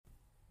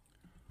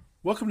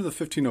Welcome to the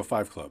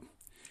 1505 Club.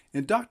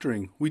 In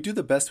doctoring, we do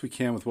the best we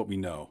can with what we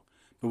know,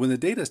 but when the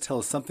data tell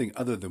us something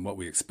other than what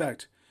we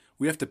expect,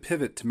 we have to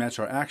pivot to match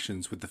our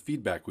actions with the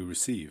feedback we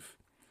receive.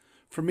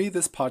 For me,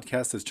 this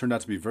podcast has turned out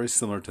to be very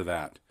similar to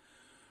that.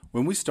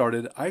 When we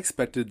started, I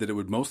expected that it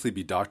would mostly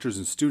be doctors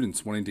and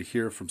students wanting to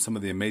hear from some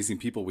of the amazing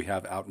people we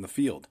have out in the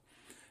field.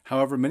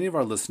 However, many of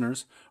our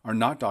listeners are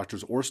not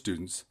doctors or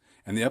students,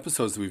 and the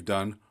episodes that we've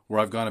done,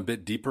 where I've gone a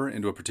bit deeper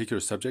into a particular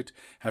subject,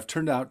 have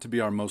turned out to be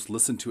our most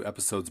listened to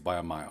episodes by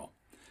a mile.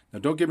 Now,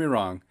 don't get me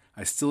wrong,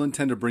 I still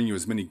intend to bring you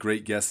as many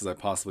great guests as I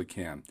possibly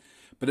can,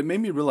 but it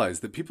made me realize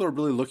that people are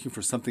really looking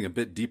for something a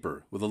bit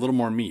deeper, with a little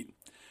more meat.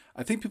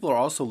 I think people are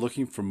also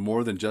looking for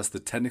more than just the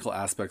technical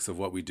aspects of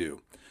what we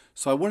do.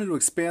 So I wanted to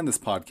expand this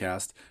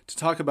podcast to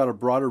talk about a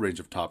broader range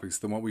of topics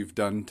than what we've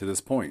done to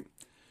this point.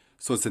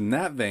 So it's in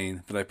that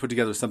vein that I put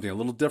together something a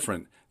little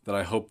different that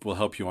I hope will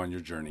help you on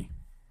your journey.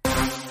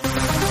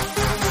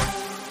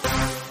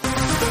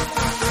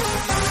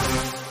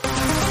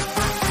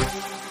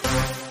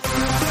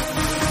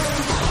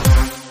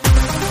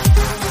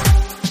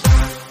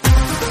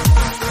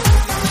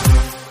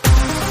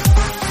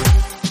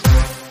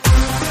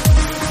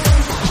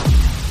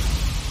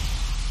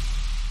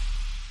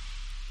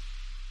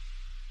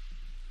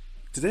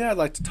 Today I'd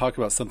like to talk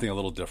about something a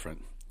little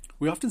different.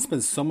 We often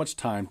spend so much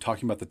time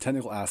talking about the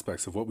technical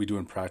aspects of what we do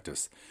in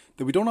practice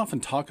that we don't often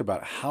talk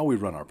about how we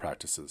run our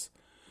practices.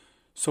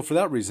 So for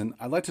that reason,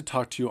 I'd like to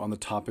talk to you on the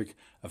topic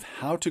of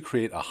how to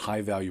create a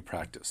high-value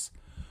practice.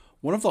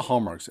 One of the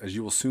hallmarks, as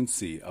you will soon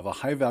see, of a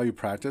high-value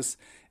practice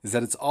is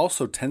that it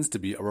also tends to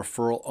be a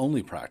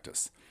referral-only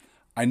practice.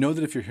 I know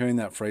that if you're hearing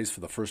that phrase for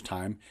the first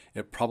time,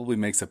 it probably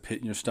makes a pit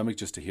in your stomach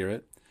just to hear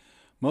it.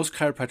 Most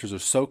chiropractors are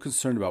so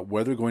concerned about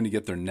where they're going to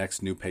get their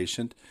next new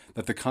patient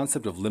that the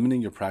concept of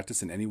limiting your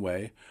practice in any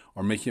way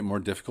or making it more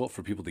difficult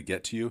for people to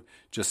get to you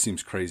just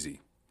seems crazy.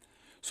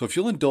 So if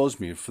you'll indulge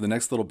me for the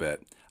next little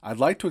bit, I'd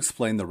like to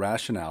explain the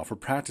rationale for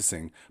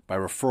practicing by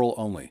referral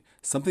only,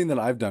 something that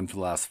I've done for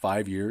the last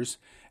 5 years,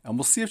 and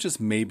we'll see if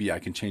just maybe I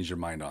can change your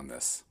mind on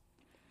this.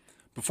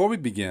 Before we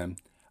begin,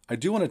 I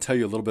do want to tell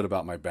you a little bit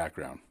about my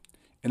background.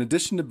 In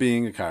addition to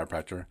being a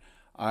chiropractor,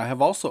 I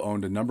have also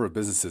owned a number of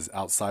businesses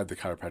outside the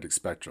chiropractic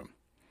spectrum.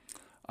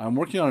 I'm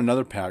working on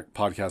another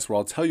podcast where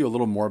I'll tell you a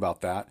little more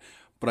about that,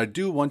 but I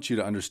do want you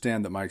to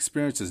understand that my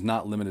experience is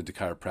not limited to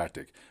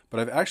chiropractic, but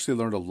I've actually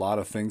learned a lot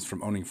of things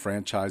from owning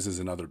franchises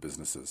and other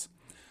businesses.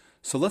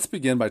 So let's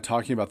begin by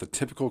talking about the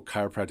typical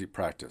chiropractic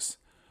practice.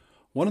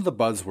 One of the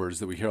buzzwords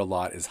that we hear a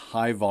lot is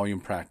high volume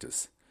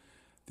practice.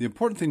 The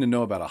important thing to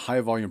know about a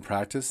high volume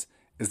practice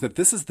is that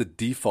this is the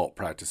default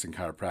practice in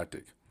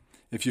chiropractic.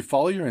 If you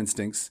follow your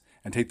instincts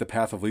and take the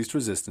path of least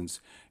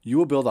resistance, you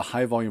will build a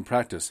high-volume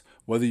practice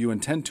whether you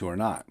intend to or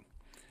not.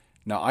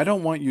 Now, I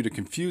don't want you to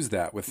confuse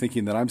that with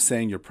thinking that I'm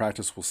saying your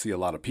practice will see a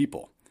lot of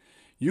people.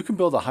 You can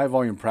build a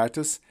high-volume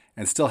practice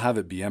and still have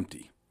it be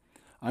empty.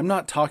 I'm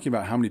not talking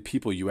about how many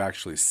people you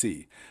actually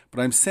see, but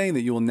I'm saying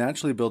that you will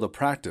naturally build a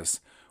practice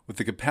with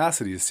the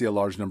capacity to see a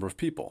large number of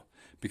people,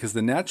 because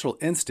the natural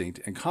instinct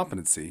and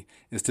competency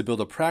is to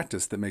build a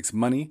practice that makes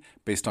money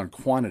based on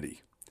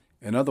quantity.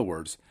 In other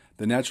words,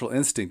 the natural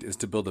instinct is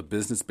to build a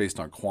business based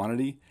on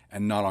quantity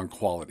and not on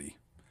quality.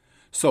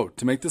 So,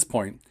 to make this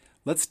point,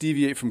 let's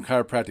deviate from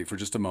chiropractic for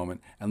just a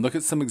moment and look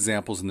at some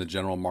examples in the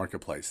general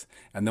marketplace,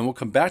 and then we'll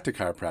come back to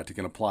chiropractic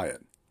and apply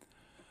it.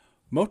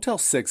 Motel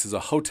 6 is a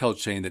hotel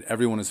chain that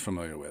everyone is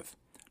familiar with.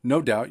 No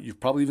doubt,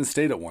 you've probably even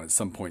stayed at one at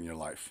some point in your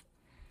life.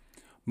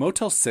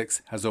 Motel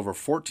 6 has over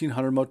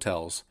 1,400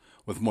 motels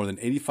with more than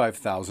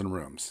 85,000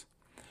 rooms.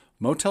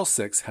 Motel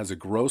 6 has a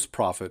gross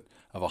profit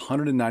of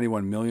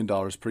 $191 million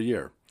per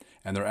year,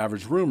 and their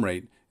average room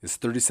rate is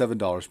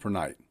 $37 per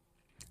night.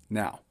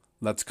 Now,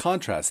 let's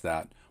contrast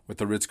that with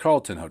the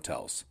Ritz-Carlton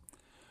hotels.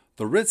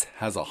 The Ritz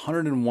has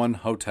 101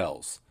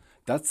 hotels.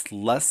 That's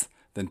less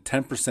than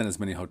 10% as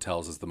many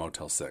hotels as the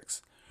Motel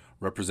 6,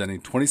 representing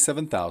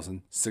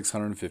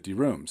 27,650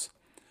 rooms.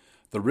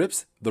 The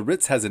Ritz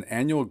has an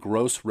annual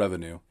gross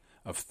revenue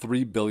of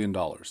 $3 billion.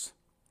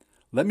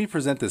 Let me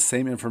present this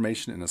same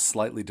information in a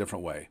slightly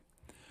different way.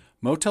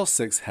 Motel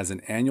 6 has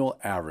an annual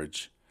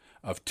average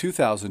of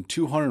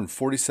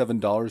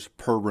 $2,247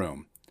 per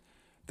room.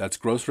 That's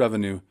gross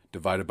revenue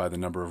divided by the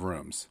number of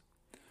rooms.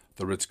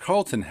 The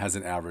Ritz-Carlton has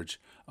an average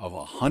of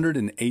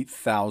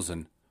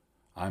 $108,000.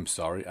 I'm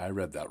sorry, I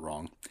read that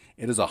wrong.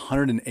 It is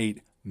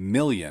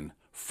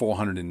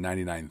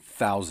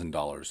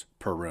 $108,499,000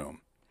 per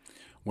room.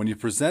 When you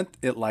present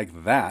it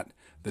like that,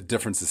 the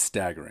difference is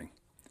staggering.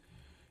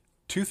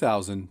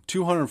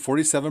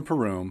 $2,247 per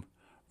room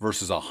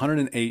versus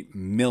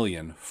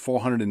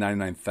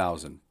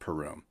 $108,499,000 per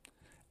room.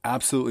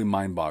 Absolutely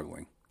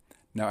mind-boggling.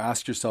 Now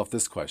ask yourself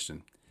this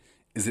question.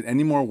 Is it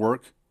any more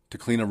work to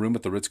clean a room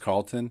at the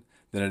Ritz-Carlton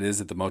than it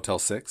is at the Motel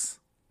 6?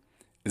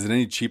 Is it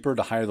any cheaper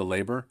to hire the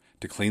labor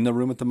to clean the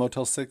room at the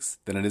Motel 6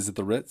 than it is at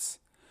the Ritz?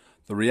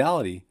 The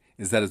reality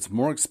is that it's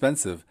more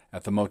expensive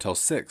at the Motel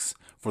 6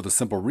 for the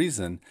simple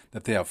reason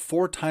that they have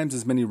 4 times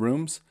as many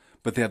rooms,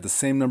 but they have the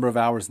same number of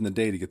hours in the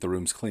day to get the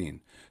rooms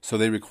clean, so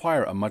they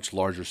require a much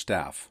larger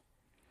staff.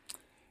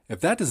 If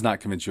that does not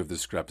convince you of the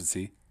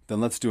discrepancy, then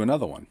let's do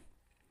another one.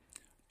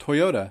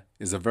 Toyota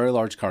is a very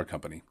large car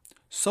company,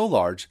 so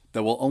large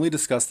that we'll only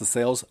discuss the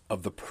sales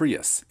of the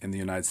Prius in the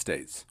United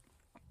States.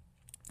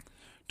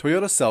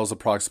 Toyota sells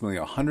approximately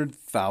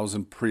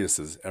 100,000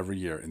 Priuses every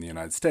year in the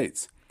United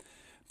States.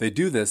 They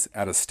do this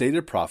at a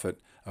stated profit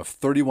of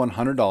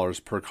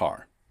 $3,100 per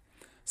car.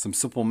 Some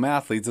simple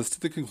math leads us to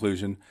the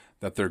conclusion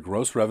that their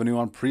gross revenue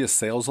on Prius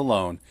sales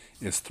alone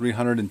is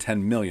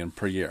 $310 million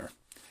per year.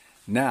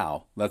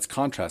 Now, let's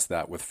contrast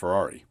that with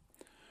Ferrari.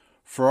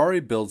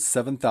 Ferrari builds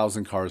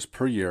 7,000 cars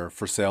per year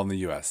for sale in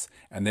the US,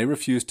 and they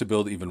refuse to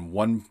build even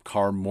one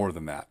car more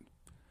than that.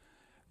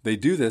 They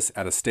do this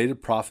at a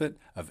stated profit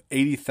of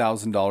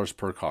 $80,000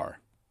 per car.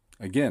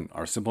 Again,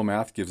 our simple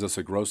math gives us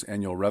a gross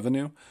annual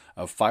revenue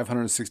of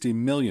 $560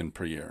 million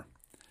per year.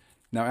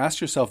 Now ask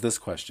yourself this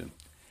question.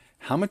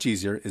 How much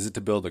easier is it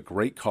to build a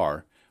great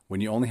car when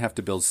you only have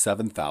to build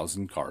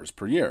 7,000 cars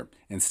per year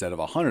instead of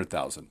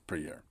 100,000 per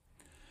year?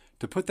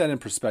 To put that in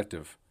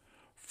perspective,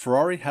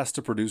 Ferrari has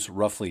to produce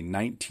roughly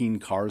 19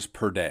 cars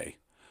per day,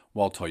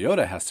 while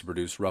Toyota has to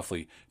produce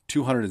roughly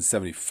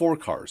 274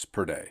 cars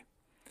per day.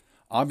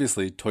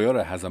 Obviously,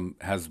 Toyota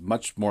has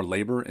much more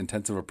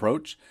labor-intensive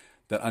approach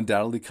that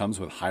undoubtedly comes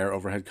with higher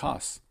overhead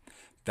costs.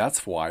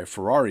 That's why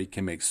Ferrari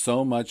can make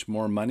so much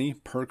more money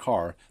per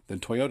car than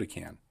Toyota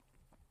can.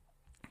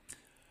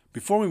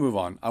 Before we move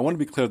on, I want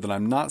to be clear that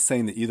I'm not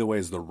saying that either way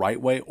is the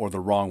right way or the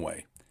wrong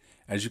way.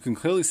 As you can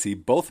clearly see,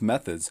 both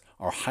methods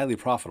are highly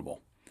profitable.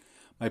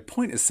 My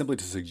point is simply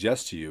to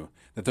suggest to you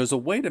that there's a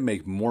way to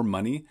make more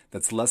money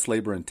that's less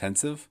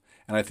labor-intensive,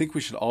 and I think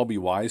we should all be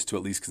wise to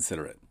at least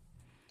consider it.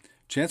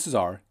 Chances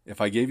are, if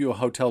I gave you a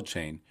hotel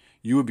chain,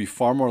 you would be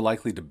far more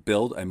likely to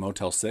build a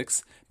Motel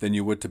 6 than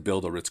you would to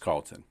build a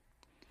Ritz-Carlton.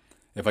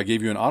 If I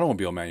gave you an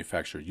automobile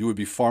manufacturer, you would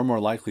be far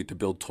more likely to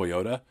build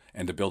Toyota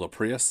and to build a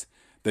Prius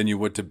than you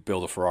would to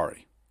build a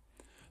Ferrari.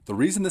 The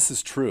reason this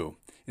is true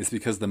is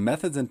because the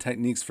methods and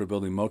techniques for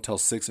building Motel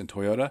 6 and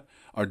Toyota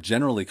are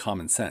generally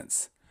common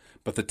sense,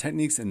 but the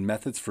techniques and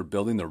methods for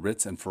building the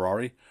Ritz and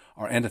Ferrari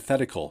are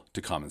antithetical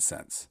to common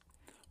sense.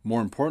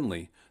 More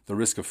importantly, the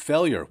risk of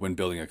failure when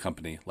building a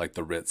company like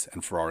the Ritz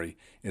and Ferrari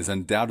is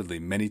undoubtedly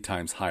many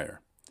times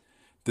higher.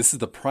 This is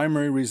the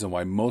primary reason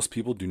why most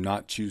people do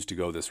not choose to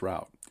go this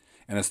route,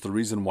 and it's the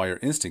reason why your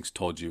instincts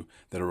told you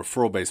that a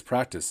referral-based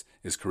practice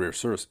is career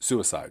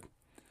suicide.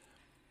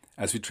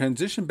 As we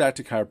transition back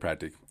to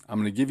chiropractic, I'm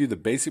going to give you the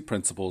basic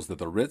principles that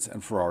the Ritz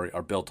and Ferrari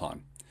are built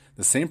on,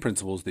 the same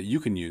principles that you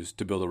can use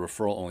to build a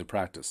referral-only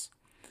practice.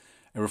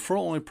 A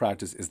referral-only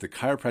practice is the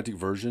chiropractic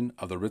version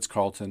of the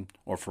Ritz-Carlton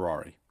or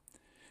Ferrari.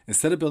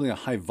 Instead of building a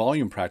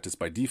high-volume practice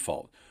by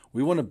default,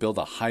 we want to build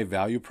a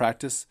high-value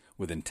practice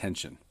with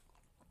intention.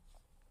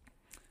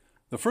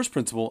 The first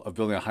principle of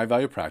building a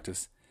high-value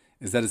practice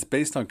is that it's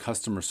based on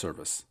customer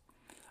service.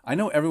 I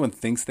know everyone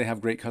thinks they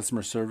have great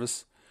customer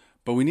service,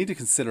 but we need to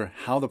consider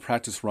how the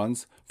practice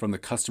runs from the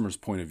customer's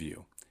point of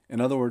view.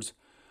 In other words,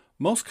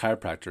 most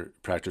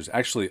chiropractors,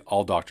 actually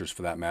all doctors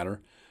for that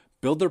matter,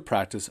 build their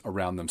practice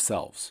around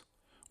themselves.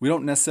 We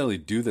don't necessarily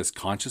do this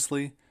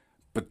consciously,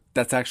 but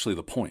that's actually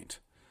the point.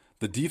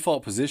 The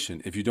default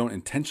position, if you don't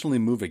intentionally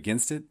move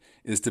against it,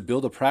 is to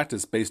build a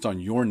practice based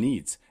on your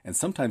needs and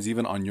sometimes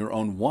even on your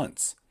own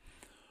wants.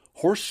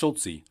 Horst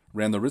Schulze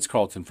ran the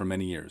Ritz-Carlton for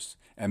many years,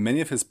 and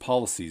many of his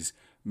policies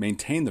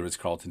maintain the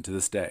Ritz-Carlton to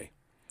this day.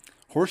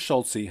 Horst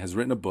Schulze has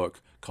written a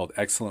book called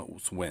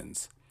Excellence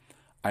Wins.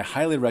 I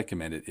highly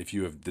recommend it if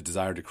you have the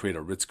desire to create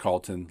a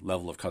Ritz-Carlton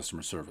level of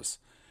customer service.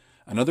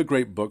 Another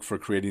great book for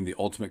creating the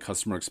ultimate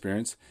customer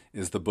experience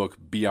is the book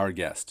Be Our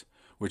Guest,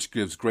 which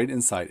gives great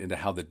insight into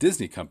how the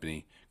Disney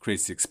company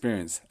creates the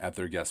experience at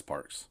their guest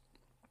parks.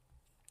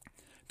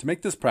 To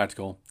make this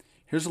practical,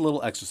 here's a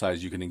little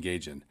exercise you can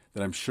engage in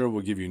that I'm sure will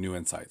give you new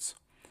insights.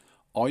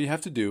 All you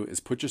have to do is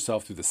put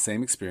yourself through the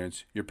same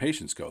experience your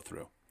patients go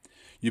through.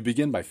 You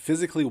begin by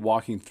physically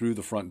walking through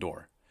the front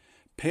door.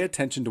 Pay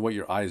attention to what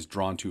your eye is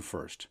drawn to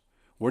first.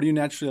 Where do you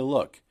naturally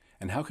look,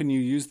 and how can you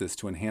use this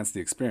to enhance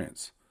the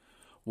experience?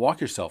 Walk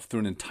yourself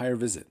through an entire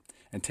visit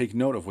and take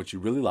note of what you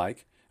really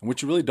like and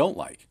what you really don't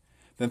like.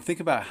 Then think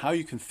about how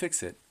you can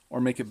fix it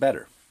or make it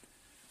better.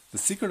 The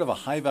secret of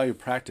a high-value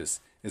practice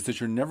is that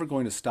you're never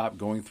going to stop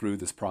going through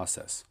this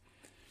process.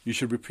 You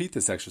should repeat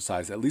this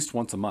exercise at least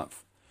once a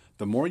month.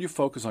 The more you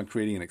focus on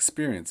creating an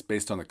experience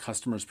based on the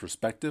customer's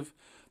perspective,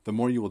 the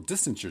more you will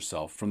distance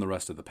yourself from the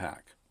rest of the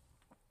pack.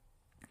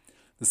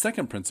 The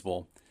second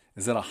principle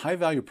is that a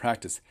high-value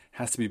practice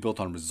has to be built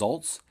on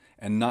results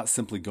and not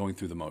simply going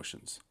through the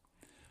motions.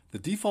 The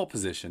default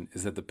position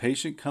is that the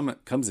patient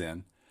comes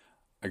in,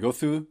 I go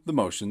through the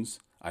motions,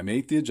 I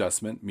make the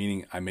adjustment,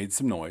 meaning I made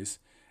some noise,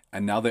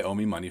 and now they owe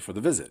me money for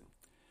the visit.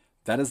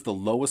 That is the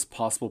lowest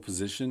possible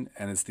position,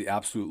 and it's the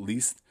absolute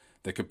least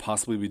that could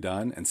possibly be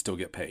done and still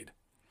get paid.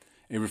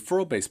 A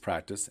referral-based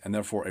practice, and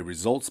therefore a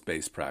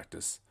results-based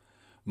practice,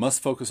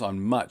 must focus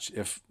on much,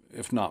 if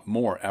not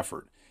more,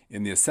 effort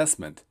in the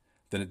assessment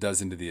than it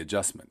does into the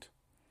adjustment.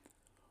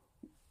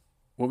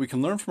 What we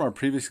can learn from our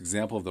previous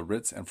example of the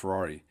Ritz and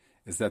Ferrari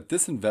is that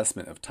this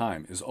investment of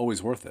time is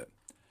always worth it.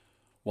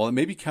 While it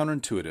may be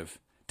counterintuitive,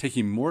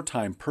 taking more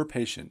time per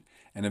patient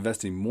and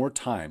investing more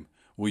time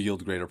will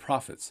yield greater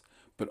profits,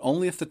 but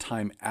only if the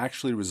time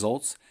actually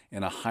results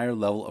in a higher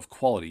level of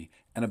quality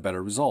and a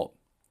better result.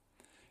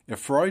 If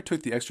Ferrari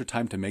took the extra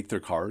time to make their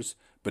cars,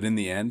 but in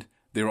the end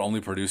they were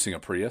only producing a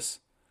Prius,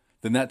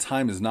 then that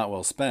time is not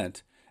well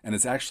spent and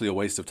it's actually a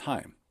waste of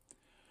time.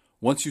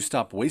 Once you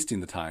stop wasting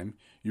the time,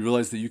 you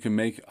realize that you can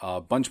make a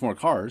bunch more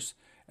cars,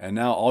 and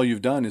now all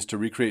you've done is to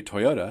recreate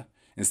Toyota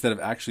instead of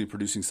actually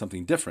producing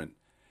something different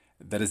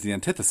that is the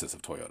antithesis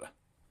of Toyota.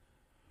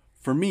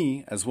 For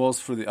me, as well as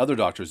for the other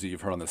doctors that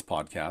you've heard on this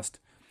podcast,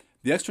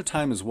 the extra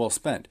time is well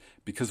spent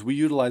because we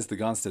utilize the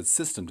Gonstead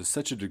system to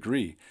such a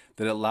degree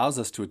that it allows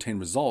us to attain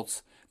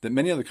results that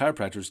many other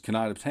chiropractors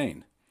cannot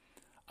obtain.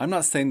 I'm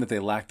not saying that they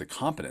lack the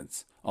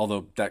competence,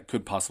 although that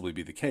could possibly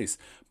be the case,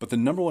 but the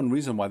number one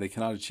reason why they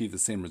cannot achieve the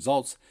same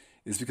results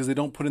is because they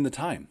don't put in the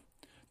time.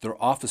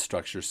 Their office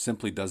structure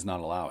simply does not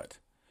allow it.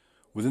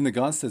 Within the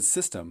Gonstead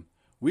system,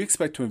 we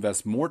expect to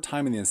invest more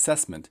time in the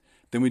assessment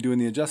than we do in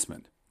the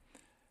adjustment.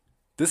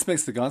 This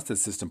makes the Gonstead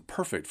system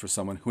perfect for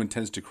someone who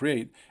intends to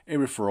create a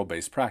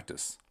referral-based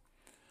practice.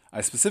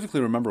 I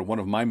specifically remember one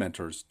of my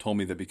mentors told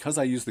me that because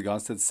I use the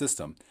Gonstead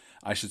system,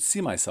 I should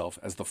see myself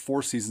as the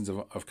 4 seasons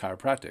of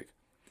chiropractic.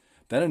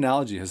 That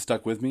analogy has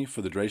stuck with me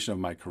for the duration of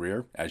my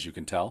career, as you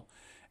can tell,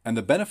 and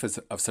the benefits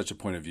of such a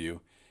point of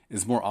view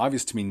is more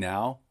obvious to me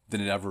now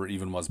than it ever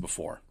even was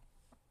before.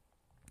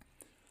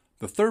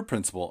 The third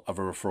principle of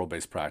a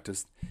referral-based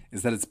practice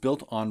is that it's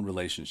built on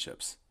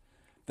relationships.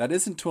 That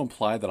isn't to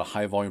imply that a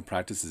high-volume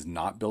practice is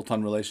not built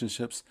on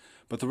relationships,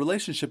 but the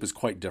relationship is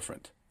quite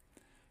different.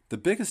 The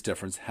biggest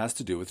difference has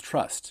to do with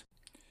trust.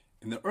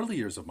 In the early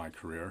years of my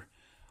career,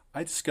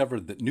 I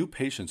discovered that new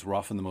patients were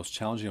often the most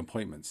challenging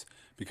appointments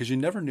because you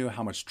never knew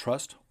how much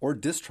trust or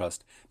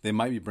distrust they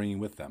might be bringing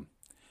with them.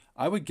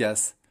 I would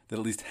guess that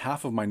at least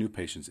half of my new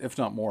patients, if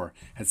not more,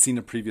 had seen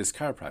a previous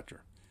chiropractor.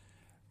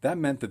 That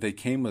meant that they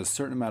came with a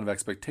certain amount of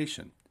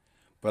expectation,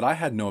 but I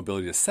had no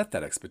ability to set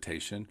that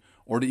expectation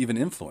or to even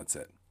influence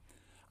it.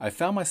 I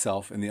found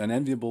myself in the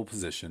unenviable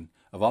position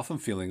of often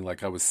feeling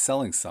like I was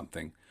selling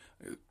something,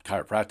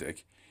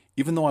 chiropractic,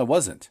 even though I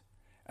wasn't,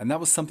 and that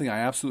was something I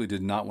absolutely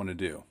did not want to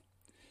do.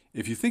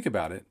 If you think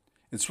about it,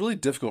 it's really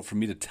difficult for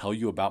me to tell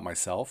you about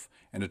myself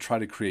and to try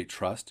to create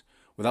trust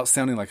without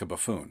sounding like a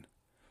buffoon.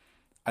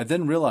 I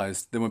then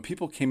realized that when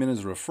people came in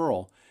as a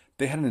referral,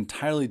 they had an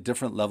entirely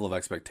different level of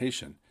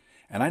expectation,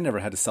 and I never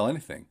had to sell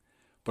anything,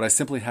 but I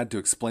simply had to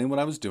explain what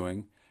I was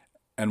doing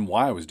and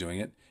why I was doing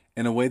it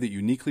in a way that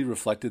uniquely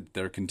reflected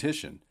their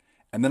condition,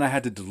 and then I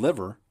had to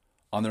deliver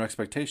on their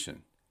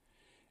expectation.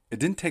 It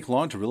didn't take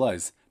long to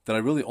realize that I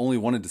really only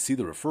wanted to see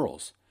the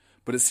referrals,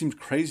 but it seemed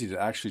crazy to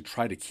actually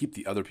try to keep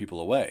the other people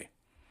away.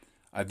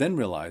 I then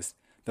realized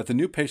that the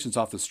new patients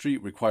off the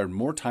street required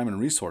more time and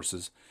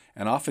resources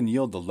and often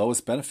yield the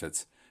lowest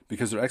benefits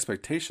because their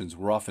expectations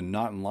were often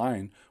not in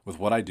line with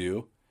what I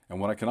do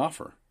and what I can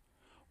offer.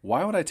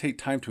 Why would I take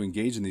time to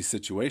engage in these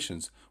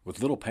situations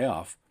with little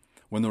payoff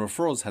when the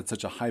referrals had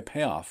such a high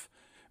payoff,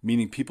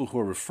 meaning people who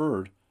are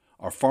referred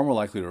are far more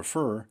likely to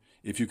refer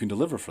if you can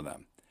deliver for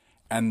them?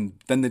 And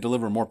then they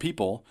deliver more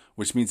people,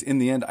 which means in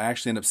the end, I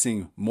actually end up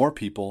seeing more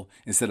people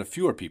instead of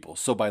fewer people.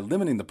 So by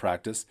limiting the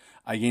practice,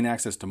 I gain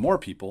access to more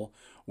people,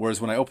 whereas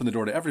when I open the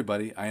door to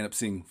everybody, I end up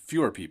seeing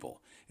fewer people.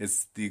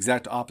 It's the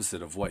exact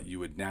opposite of what you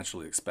would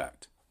naturally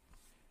expect.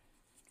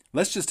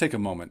 Let's just take a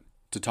moment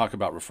to talk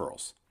about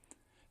referrals.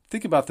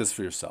 Think about this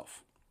for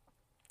yourself.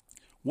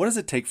 What does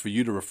it take for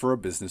you to refer a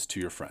business to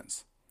your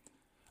friends?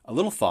 A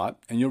little thought,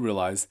 and you'll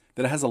realize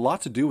that it has a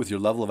lot to do with your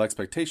level of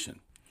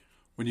expectation.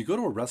 When you go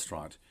to a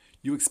restaurant,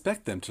 you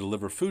expect them to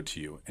deliver food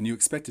to you, and you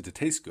expect it to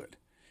taste good.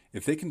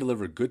 If they can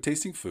deliver good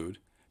tasting food,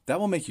 that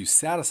will make you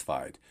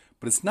satisfied,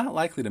 but it's not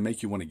likely to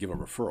make you want to give a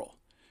referral.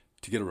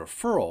 To get a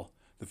referral,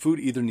 the food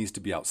either needs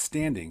to be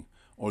outstanding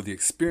or the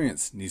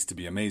experience needs to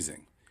be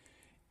amazing.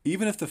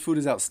 Even if the food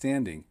is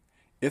outstanding,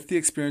 if the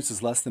experience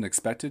is less than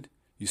expected,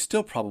 you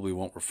still probably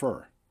won't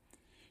refer.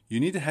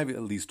 You need to have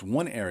at least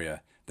one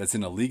area that's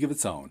in a league of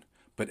its own,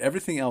 but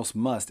everything else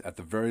must, at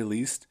the very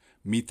least,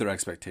 meet their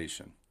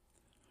expectation.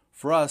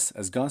 For us,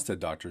 as Gonstead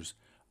doctors,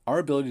 our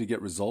ability to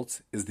get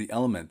results is the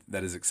element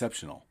that is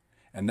exceptional,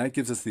 and that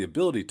gives us the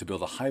ability to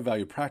build a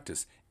high-value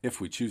practice if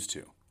we choose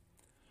to.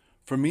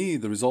 For me,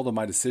 the result of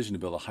my decision to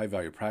build a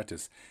high-value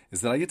practice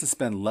is that I get to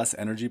spend less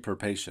energy per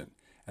patient,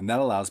 and that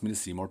allows me to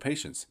see more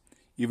patients,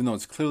 even though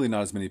it's clearly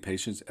not as many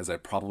patients as I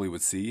probably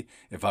would see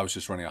if I was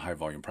just running a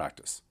high-volume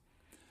practice.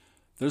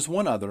 There's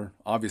one other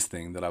obvious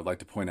thing that I'd like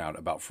to point out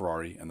about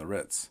Ferrari and the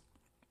Ritz.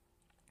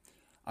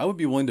 I would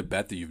be willing to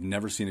bet that you've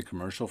never seen a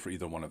commercial for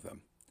either one of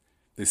them.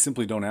 They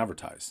simply don't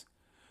advertise.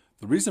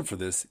 The reason for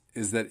this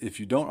is that if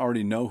you don't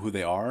already know who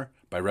they are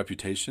by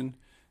reputation,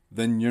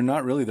 then you're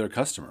not really their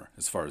customer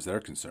as far as they're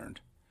concerned.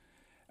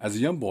 As a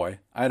young boy,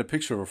 I had a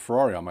picture of a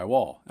Ferrari on my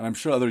wall, and I'm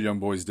sure other young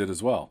boys did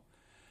as well.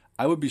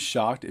 I would be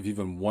shocked if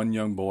even one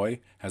young boy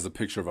has a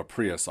picture of a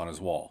Prius on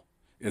his wall.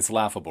 It's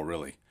laughable,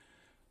 really.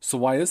 So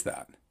why is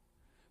that?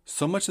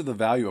 So much of the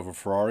value of a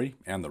Ferrari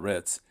and the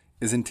Ritz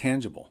is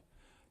intangible.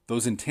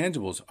 Those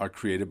intangibles are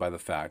created by the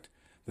fact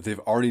that they've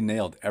already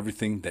nailed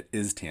everything that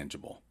is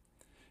tangible.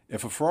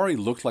 If a Ferrari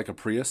looked like a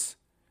Prius,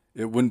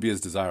 it wouldn't be as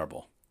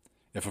desirable.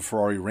 If a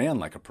Ferrari ran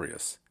like a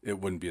Prius, it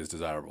wouldn't be as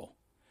desirable.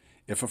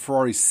 If a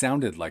Ferrari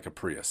sounded like a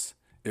Prius,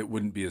 it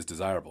wouldn't be as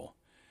desirable.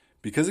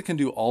 Because it can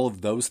do all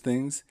of those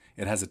things,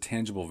 it has a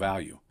tangible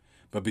value.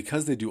 But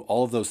because they do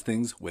all of those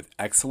things with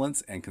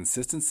excellence and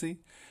consistency,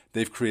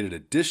 they've created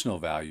additional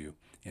value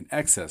in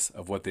excess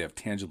of what they have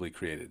tangibly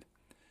created.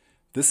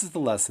 This is the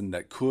lesson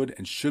that could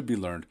and should be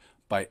learned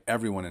by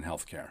everyone in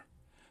healthcare.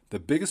 The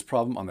biggest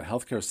problem on the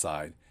healthcare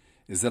side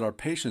is that our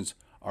patients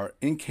are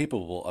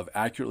incapable of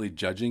accurately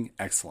judging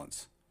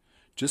excellence.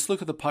 Just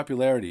look at the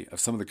popularity of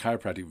some of the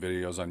chiropractic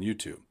videos on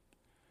YouTube.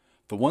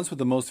 The ones with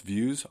the most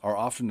views are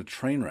often a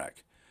train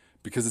wreck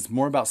because it's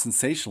more about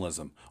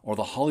sensationalism or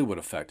the Hollywood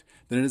effect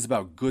than it is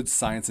about good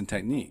science and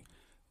technique.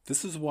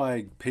 This is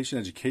why patient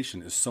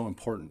education is so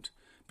important,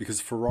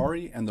 because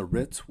Ferrari and the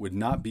Ritz would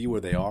not be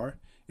where they are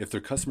if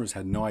their customers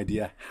had no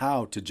idea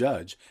how to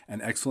judge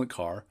an excellent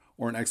car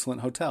or an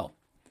excellent hotel.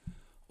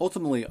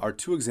 Ultimately, our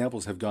two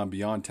examples have gone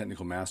beyond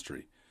technical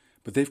mastery,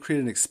 but they've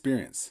created an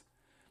experience.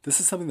 This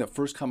is something that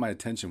first caught my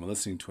attention when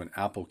listening to an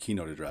Apple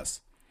keynote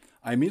address.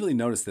 I immediately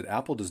noticed that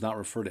Apple does not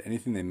refer to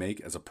anything they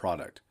make as a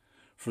product.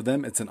 For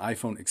them, it's an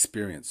iPhone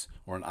experience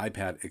or an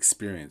iPad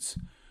experience.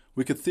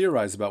 We could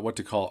theorize about what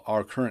to call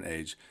our current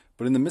age,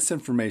 but in the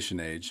misinformation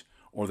age,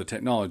 or the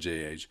technology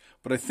age,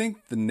 but I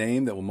think the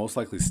name that will most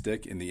likely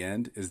stick in the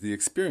end is the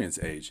experience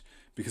age,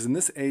 because in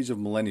this age of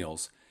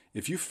millennials,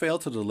 if you fail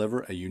to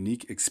deliver a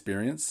unique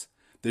experience,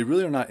 they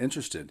really are not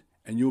interested,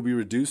 and you will be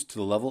reduced to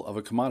the level of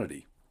a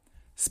commodity.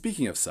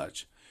 Speaking of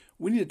such,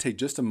 we need to take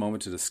just a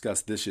moment to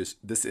discuss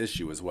this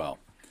issue as well.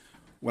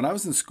 When I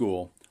was in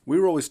school, we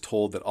were always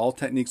told that all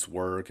techniques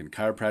work and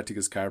chiropractic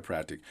is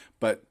chiropractic,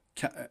 but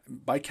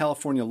by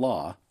California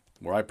law,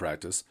 where I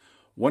practice,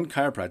 one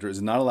chiropractor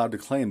is not allowed to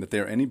claim that they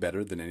are any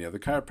better than any other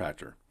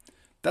chiropractor.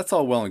 That's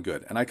all well and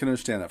good, and I can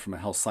understand that from a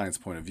health science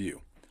point of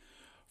view.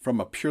 From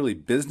a purely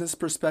business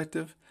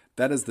perspective,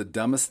 that is the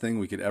dumbest thing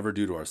we could ever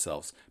do to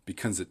ourselves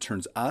because it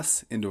turns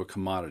us into a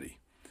commodity.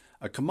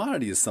 A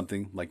commodity is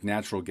something like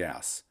natural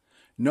gas.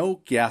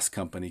 No gas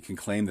company can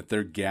claim that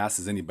their gas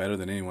is any better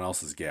than anyone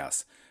else's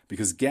gas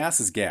because gas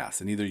is gas,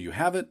 and either you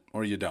have it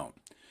or you don't.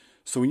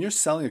 So when you're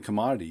selling a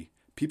commodity,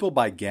 people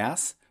buy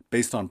gas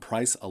based on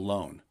price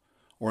alone.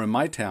 Or in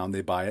my town,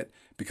 they buy it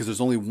because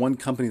there's only one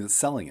company that's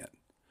selling it.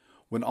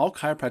 When all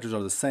chiropractors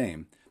are the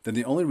same, then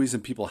the only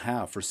reason people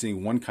have for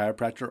seeing one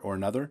chiropractor or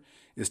another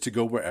is to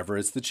go wherever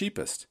it's the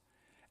cheapest.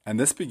 And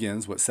this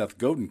begins what Seth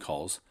Godin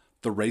calls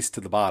the race to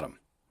the bottom.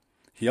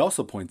 He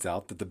also points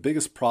out that the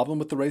biggest problem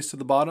with the race to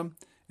the bottom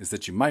is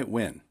that you might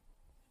win.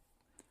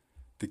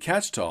 The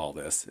catch to all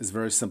this is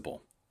very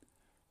simple.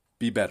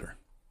 Be better.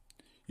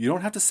 You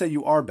don't have to say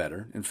you are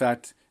better. In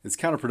fact, it's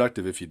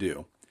counterproductive if you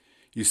do.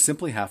 You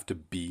simply have to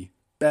be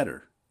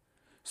better.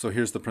 So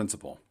here's the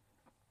principle.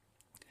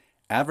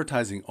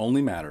 Advertising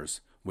only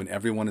matters when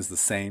everyone is the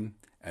same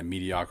and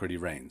mediocrity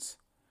reigns.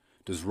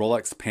 Does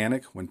Rolex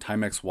panic when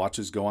Timex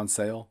watches go on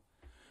sale?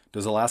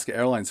 Does Alaska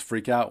Airlines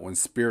freak out when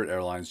Spirit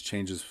Airlines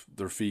changes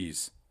their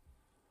fees?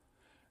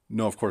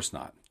 No, of course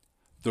not.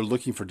 They're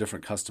looking for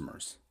different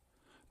customers.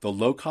 The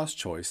low-cost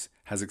choice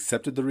has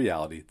accepted the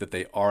reality that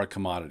they are a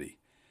commodity,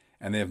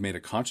 and they have made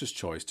a conscious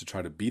choice to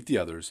try to beat the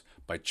others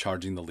by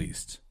charging the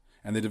least.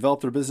 And they develop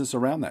their business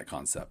around that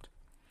concept.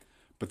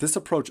 But this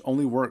approach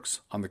only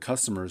works on the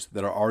customers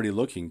that are already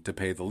looking to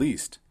pay the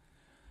least.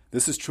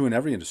 This is true in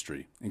every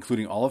industry,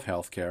 including all of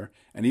healthcare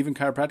and even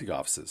chiropractic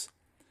offices.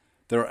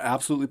 There are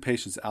absolutely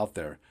patients out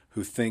there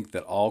who think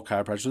that all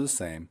chiropractors are the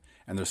same,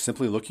 and they're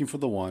simply looking for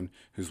the one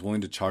who's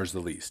willing to charge the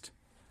least.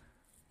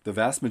 The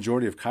vast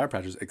majority of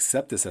chiropractors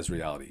accept this as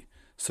reality,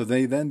 so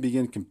they then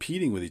begin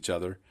competing with each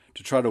other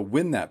to try to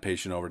win that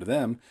patient over to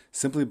them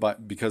simply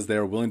because they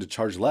are willing to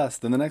charge less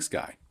than the next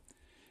guy.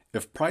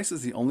 If price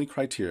is the only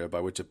criteria by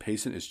which a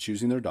patient is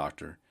choosing their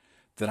doctor,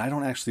 then I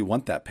don't actually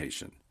want that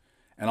patient.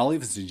 And I'll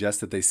even suggest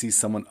that they see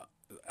someone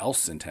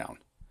else in town.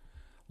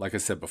 Like I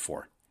said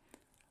before,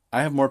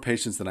 I have more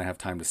patients than I have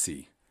time to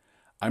see.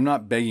 I'm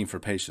not begging for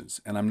patients,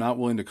 and I'm not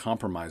willing to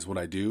compromise what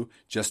I do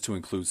just to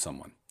include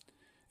someone.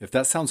 If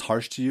that sounds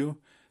harsh to you,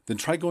 then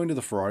try going to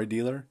the Ferrari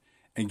dealer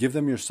and give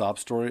them your sob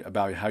story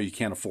about how you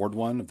can't afford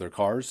one of their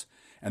cars,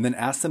 and then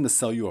ask them to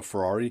sell you a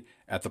Ferrari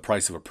at the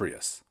price of a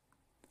Prius.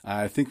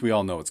 I think we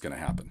all know what's going to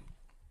happen.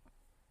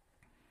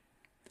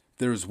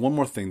 There is one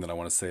more thing that I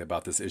want to say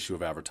about this issue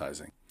of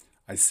advertising.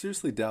 I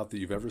seriously doubt that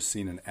you've ever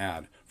seen an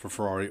ad for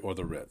Ferrari or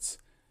the Ritz.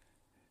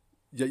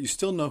 Yet you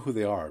still know who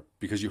they are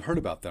because you heard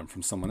about them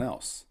from someone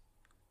else.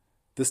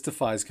 This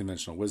defies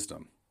conventional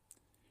wisdom.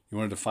 You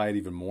want to defy it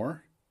even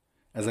more?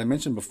 As I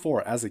mentioned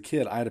before, as a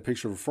kid, I had a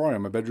picture of a Ferrari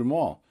on my bedroom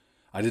wall.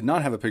 I did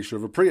not have a picture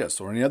of a Prius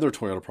or any other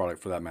Toyota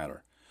product for that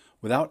matter.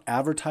 Without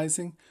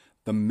advertising,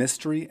 the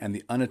mystery and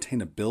the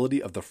unattainability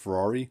of the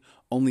Ferrari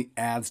only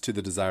adds to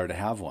the desire to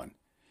have one.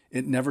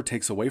 It never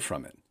takes away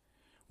from it.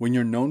 When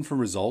you're known for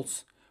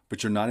results,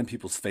 but you're not in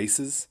people's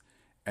faces,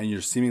 and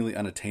you're seemingly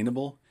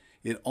unattainable,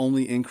 it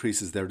only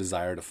increases their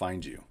desire to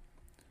find you.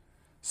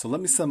 So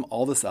let me sum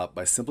all this up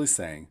by simply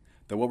saying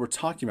that what we're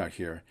talking about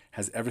here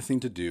has everything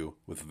to do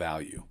with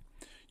value.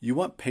 You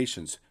want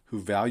patients who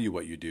value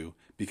what you do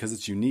because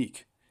it's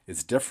unique,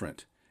 it's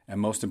different,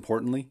 and most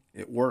importantly,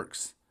 it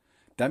works.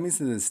 That means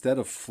that instead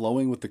of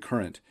flowing with the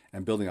current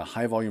and building a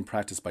high-volume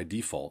practice by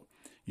default,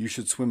 you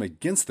should swim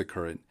against the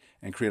current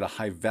and create a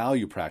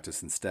high-value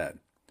practice instead.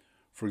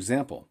 For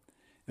example,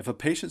 if a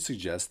patient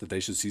suggests that they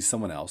should see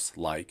someone else,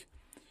 like,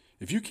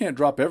 "If you can't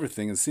drop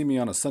everything and see me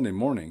on a Sunday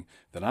morning,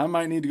 then I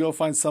might need to go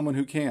find someone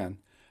who can,"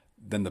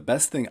 then the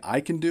best thing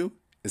I can do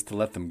is to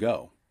let them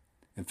go.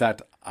 In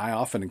fact, I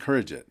often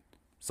encourage it.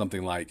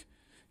 Something like,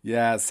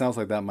 "Yeah, it sounds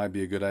like that might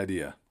be a good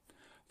idea."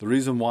 The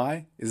reason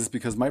why is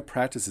because my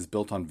practice is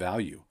built on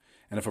value.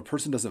 And if a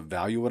person doesn't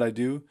value what I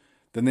do,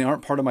 then they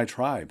aren't part of my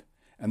tribe.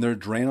 And they're a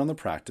drain on the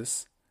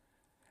practice.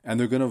 And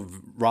they're going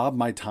to rob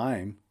my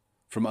time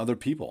from other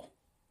people.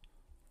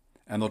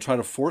 And they'll try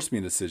to force me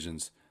in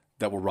decisions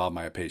that will rob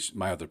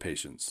my other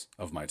patients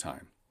of my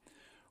time.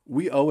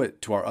 We owe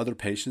it to our other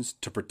patients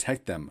to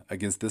protect them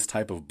against this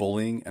type of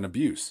bullying and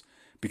abuse,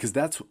 because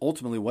that's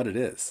ultimately what it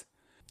is.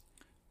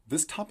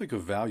 This topic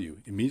of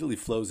value immediately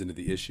flows into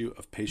the issue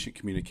of patient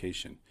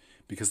communication,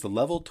 because the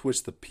level to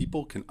which the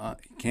people can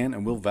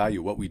and will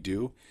value what we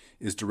do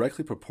is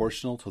directly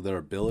proportional to their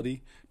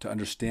ability to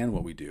understand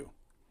what we do.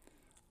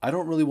 I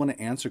don't really want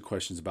to answer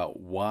questions about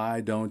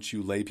why don't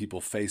you lay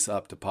people face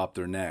up to pop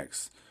their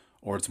necks,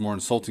 or its more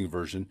insulting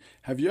version,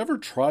 have you ever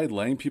tried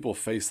laying people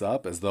face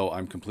up, as though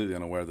I'm completely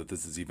unaware that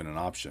this is even an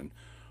option?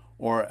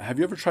 Or have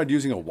you ever tried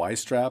using a Y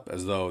strap,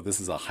 as though this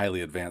is a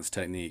highly advanced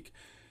technique?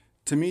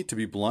 To me, to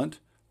be blunt,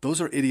 those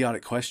are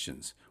idiotic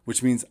questions,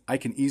 which means I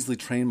can easily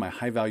train my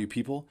high-value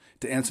people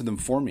to answer them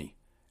for me.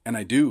 And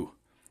I do.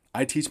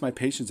 I teach my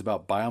patients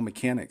about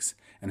biomechanics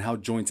and how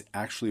joints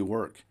actually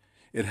work.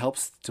 It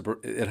helps to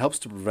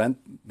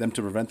prevent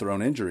their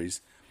own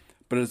injuries,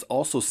 but it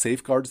also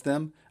safeguards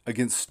them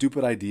against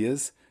stupid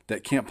ideas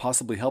that can't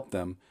possibly help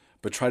them,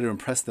 but try to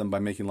impress them by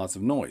making lots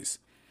of noise.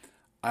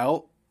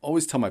 I'll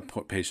always tell my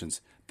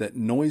patients that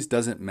noise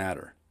doesn't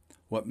matter.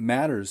 What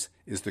matters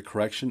is the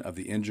correction of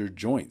the injured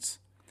joints.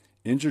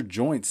 Injured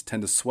joints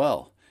tend to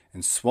swell,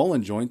 and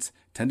swollen joints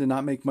tend to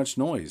not make much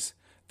noise.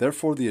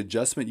 Therefore, the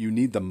adjustment you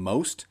need the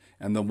most,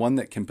 and the one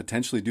that can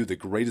potentially do the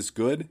greatest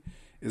good,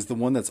 is the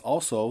one that's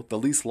also the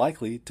least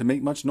likely to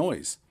make much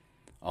noise,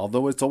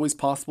 although it's always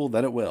possible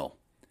that it will.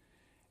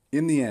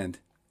 In the end,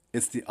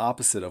 it's the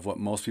opposite of what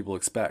most people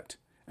expect,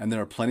 and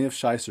there are plenty of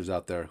shysters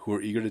out there who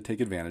are eager to take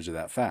advantage of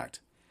that fact.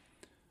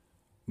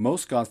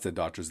 Most Gonstead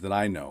doctors that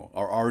I know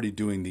are already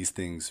doing these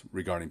things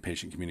regarding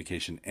patient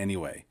communication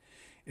anyway.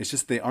 It's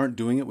just they aren't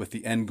doing it with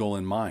the end goal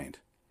in mind.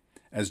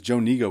 As Joe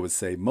Nigo would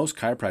say, most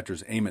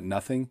chiropractors aim at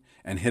nothing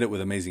and hit it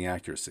with amazing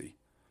accuracy.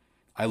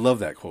 I love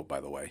that quote,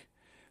 by the way.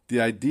 The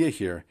idea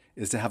here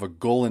is to have a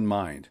goal in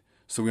mind,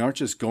 so we aren't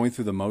just going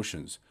through the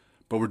motions,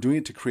 but we're doing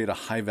it to create a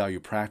high-value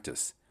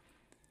practice.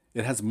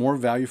 It has more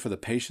value for the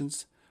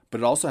patients, but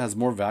it also has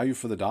more value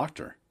for the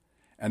doctor,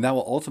 and that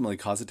will ultimately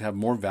cause it to have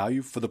more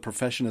value for the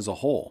profession as a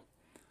whole.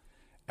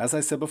 As I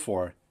said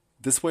before,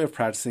 this way of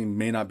practicing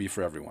may not be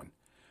for everyone,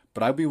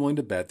 but I'd be willing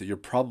to bet that you're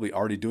probably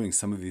already doing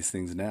some of these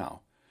things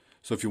now.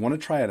 So if you want to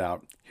try it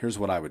out, here's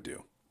what I would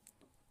do.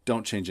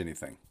 Don't change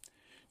anything.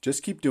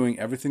 Just keep doing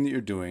everything that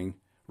you're doing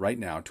right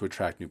now to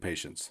attract new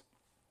patients.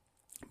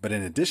 But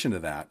in addition to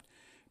that,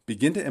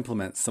 begin to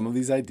implement some of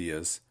these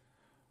ideas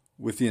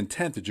with the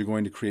intent that you're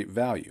going to create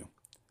value.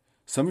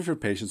 Some of your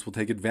patients will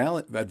take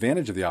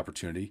advantage of the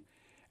opportunity,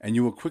 and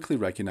you will quickly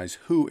recognize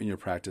who in your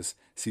practice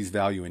sees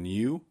value in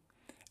you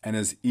and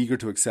is eager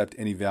to accept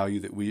any value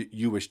that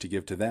you wish to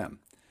give to them.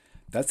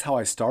 That's how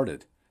I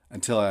started,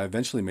 until I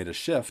eventually made a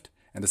shift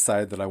and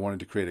decided that I wanted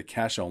to create a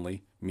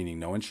cash-only, meaning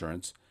no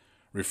insurance,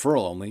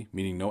 referral-only,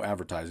 meaning no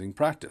advertising,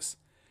 practice.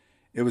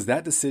 It was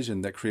that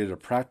decision that created a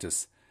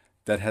practice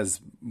that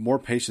has more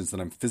patients than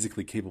I'm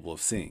physically capable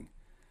of seeing.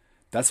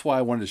 That's why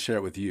I wanted to share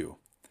it with you.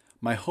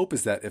 My hope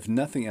is that, if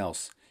nothing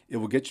else, it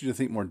will get you to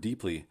think more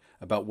deeply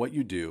about what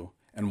you do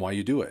and why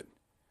you do it.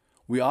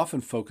 We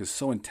often focus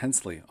so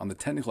intensely on the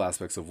technical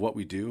aspects of what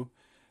we do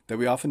that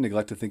we often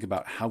neglect to think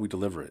about how we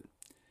deliver it.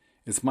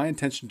 It's my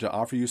intention to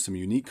offer you some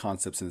unique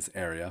concepts in this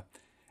area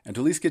and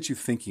to at least get you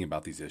thinking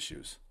about these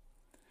issues.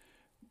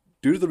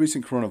 Due to the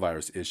recent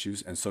coronavirus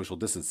issues and social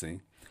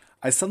distancing,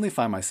 I suddenly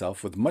find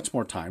myself with much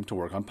more time to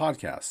work on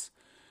podcasts.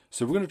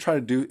 So we're going to try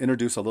to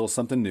introduce a little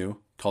something new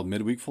called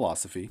Midweek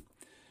Philosophy.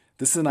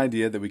 This is an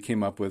idea that we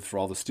came up with for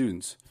all the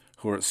students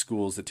who are at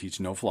schools that teach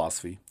no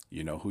philosophy.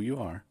 You know who you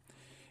are.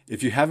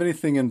 If you have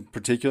anything in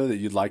particular that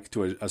you'd like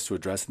us to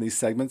address in these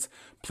segments,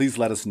 please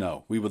let us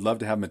know. We would love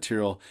to have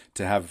material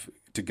to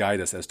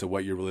guide us as to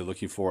what you're really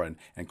looking for and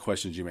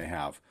questions you may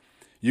have.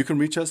 You can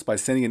reach us by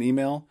sending an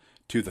email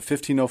to the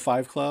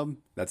 1505 Club,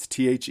 that's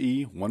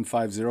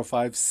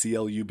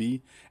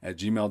THE1505CLUB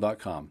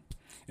 @gmail.com.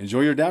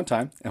 Enjoy your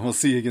downtime, and we'll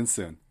see you again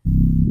soon.